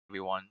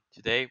everyone.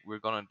 Today we're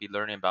going to be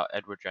learning about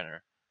Edward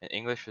Jenner, an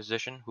English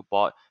physician who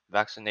brought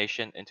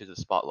vaccination into the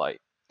spotlight.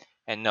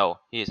 And no,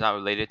 he is not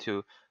related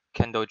to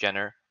Kendall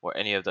Jenner or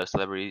any of the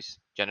celebrities,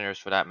 Jenners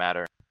for that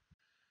matter.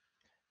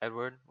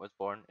 Edward was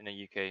born in the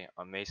UK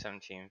on May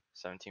 17,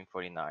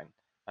 1749,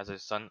 as the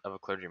son of a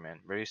clergyman.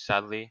 Very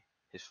sadly,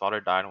 his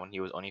father died when he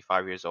was only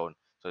 5 years old,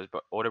 so his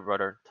older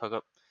brother took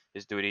up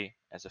his duty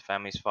as the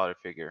family's father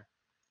figure.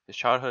 His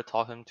childhood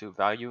taught him to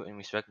value and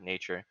respect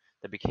nature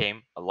that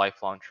became a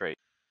lifelong trait.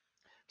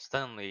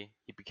 Suddenly,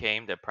 he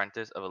became the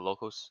apprentice of a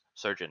local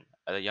surgeon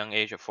at a young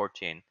age of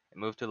 14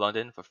 and moved to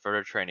London for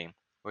further training,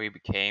 where he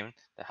became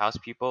the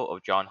housepupil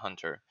of John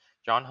Hunter.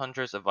 John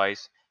Hunter's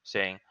advice,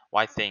 saying,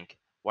 "Why think?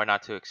 Why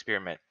not to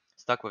experiment?"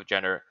 stuck with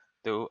Jenner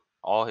through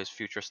all his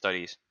future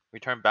studies. He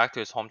returned back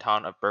to his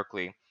hometown of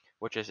Berkeley,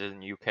 which is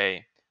in the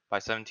UK, by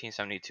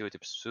 1772 to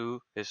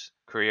pursue his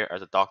career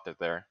as a doctor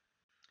there.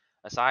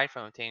 Aside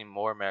from obtaining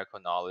more medical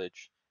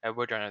knowledge,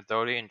 Edward Jenner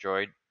thoroughly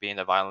enjoyed being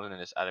a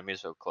violinist at a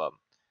musical club,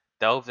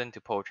 delved into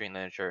poetry and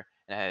literature,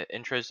 and had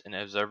interest in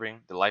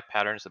observing the life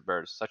patterns of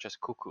birds, such as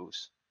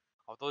cuckoos.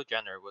 Although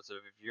Jenner was a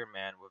revered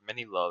man with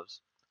many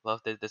loves,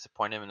 love did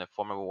disappoint him in the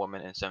form of a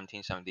woman in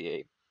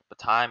 1778, but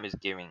time is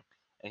giving,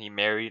 and he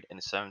married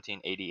in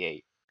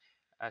 1788.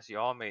 As you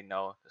all may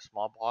know, the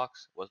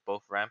smallpox was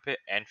both rampant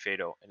and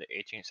fatal in the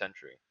 18th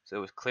century, so it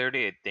was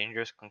clearly a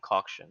dangerous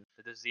concoction.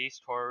 The disease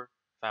tore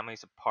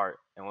families apart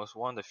and was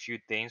one of the few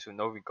things with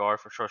no regard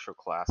for social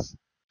class.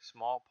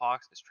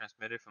 Smallpox is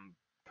transmitted from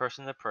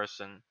person to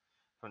person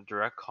from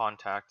direct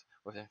contact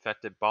with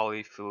infected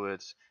bodily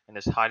fluids and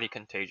is highly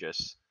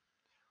contagious.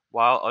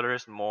 While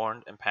others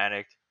mourned and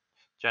panicked,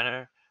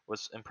 Jenner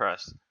was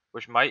impressed,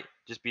 which might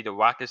just be the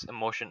wackiest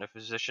emotion a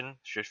physician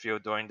should feel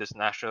during this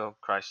national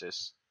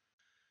crisis.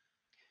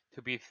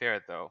 To be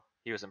fair, though,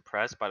 he was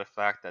impressed by the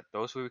fact that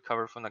those who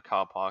recovered from the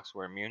cowpox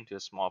were immune to the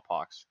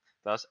smallpox.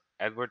 Thus,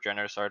 Edward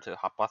Jenner started to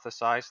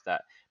hypothesize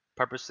that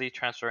purposely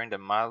transferring the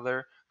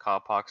milder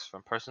cowpox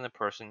from person to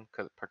person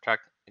could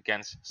protect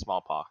against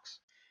smallpox.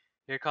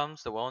 Here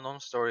comes the well-known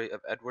story of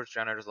Edward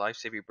Jenner's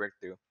life-saving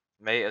breakthrough,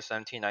 May of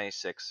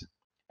 1796.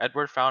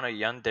 Edward found a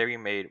young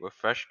dairymaid with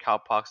fresh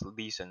cowpox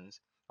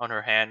lesions on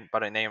her hand by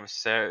the name of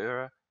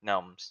Sarah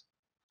Nelms.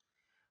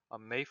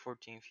 On May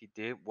 14th, he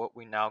did what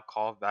we now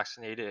call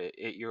vaccinated an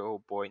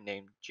 8-year-old boy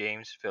named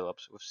James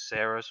Phillips with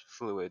Sarah's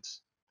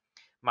fluids.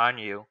 Mind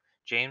you,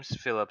 James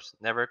Phillips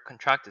never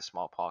contracted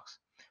smallpox.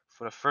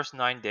 For the first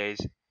 9 days,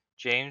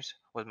 James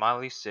was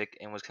mildly sick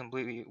and was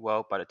completely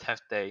well by the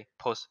 10th day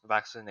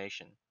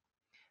post-vaccination.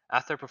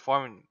 After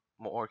performing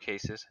more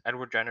cases,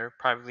 Edward Jenner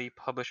privately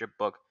published a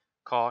book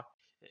called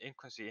An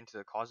Inquiry into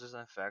the Causes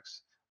and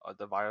Effects of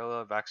the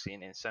Variola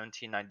Vaccine in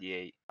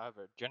 1798.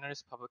 However,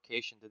 Jenner's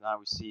publication did not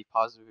receive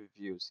positive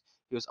reviews.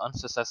 He was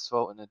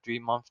unsuccessful in a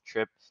 3-month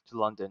trip to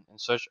London in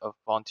search of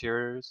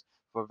volunteers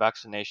for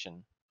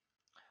vaccination.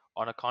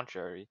 On the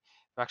contrary,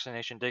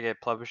 vaccination did get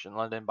published in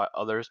London by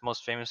others,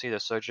 most famously the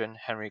surgeon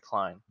Henry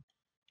Klein.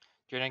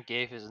 Jenner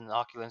gave his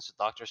inoculants to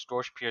Doctors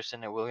George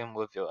Pearson and William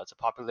Woodville as the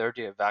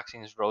popularity of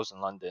vaccines rose in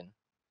London.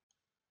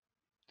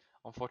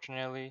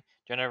 Unfortunately,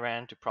 Jenner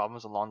ran into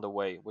problems along the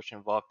way, which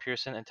involved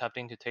Pearson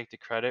attempting to take the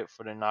credit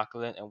for the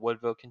inoculant and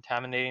Woodville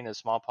contaminating the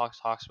smallpox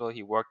hospital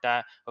he worked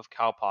at with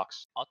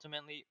cowpox.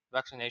 Ultimately,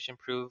 vaccination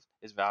proved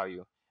its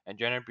value, and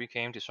Jenner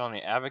became to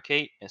strongly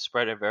advocate and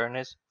spread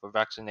awareness for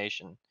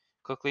vaccination.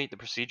 Quickly, the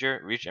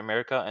procedure reached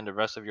America and the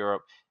rest of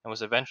Europe and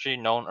was eventually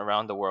known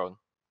around the world.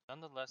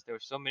 Nonetheless, there were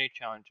so many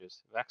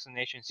challenges.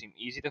 Vaccination seemed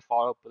easy to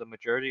follow, but the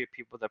majority of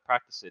people that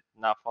practiced it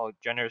did not follow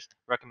Jenner's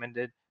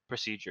recommended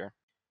procedure.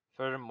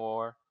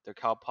 Furthermore, the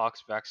cowpox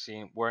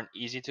vaccine weren't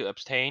easy to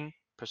obtain,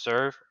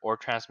 preserve, or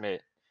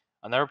transmit.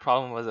 Another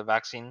problem with the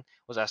vaccine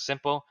was as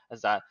simple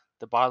as that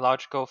the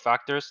biological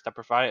factors that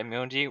provided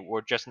immunity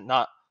were just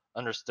not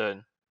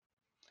understood,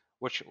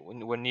 which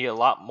would need a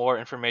lot more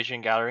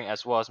information gathering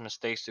as well as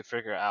mistakes to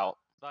figure out.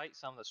 Despite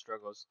some of the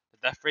struggles, the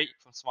death rate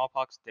from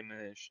smallpox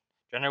diminished.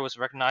 Jenner was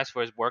recognized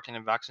for his work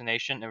in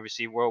vaccination and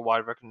received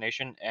worldwide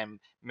recognition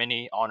and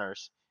many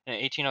honors. In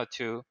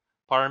 1802,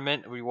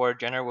 Parliament rewarded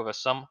Jenner with a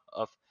sum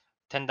of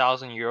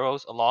 10,000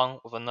 euros along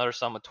with another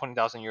sum of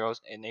 20,000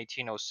 euros in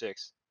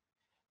 1806.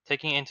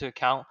 Taking into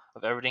account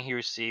of everything he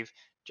received,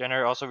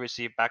 Jenner also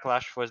received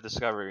backlash for his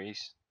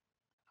discoveries.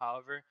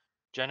 However,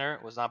 Jenner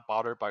was not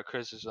bothered by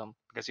criticism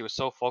because he was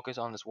so focused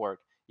on his work,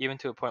 even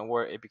to a point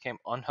where it became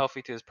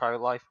unhealthy to his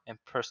private life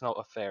and personal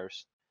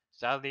affairs.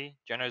 Sadly,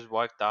 Jenner's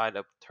wife died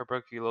of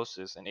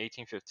tuberculosis in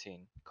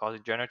 1815,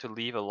 causing Jenner to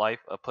lead a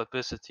life of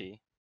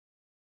publicity.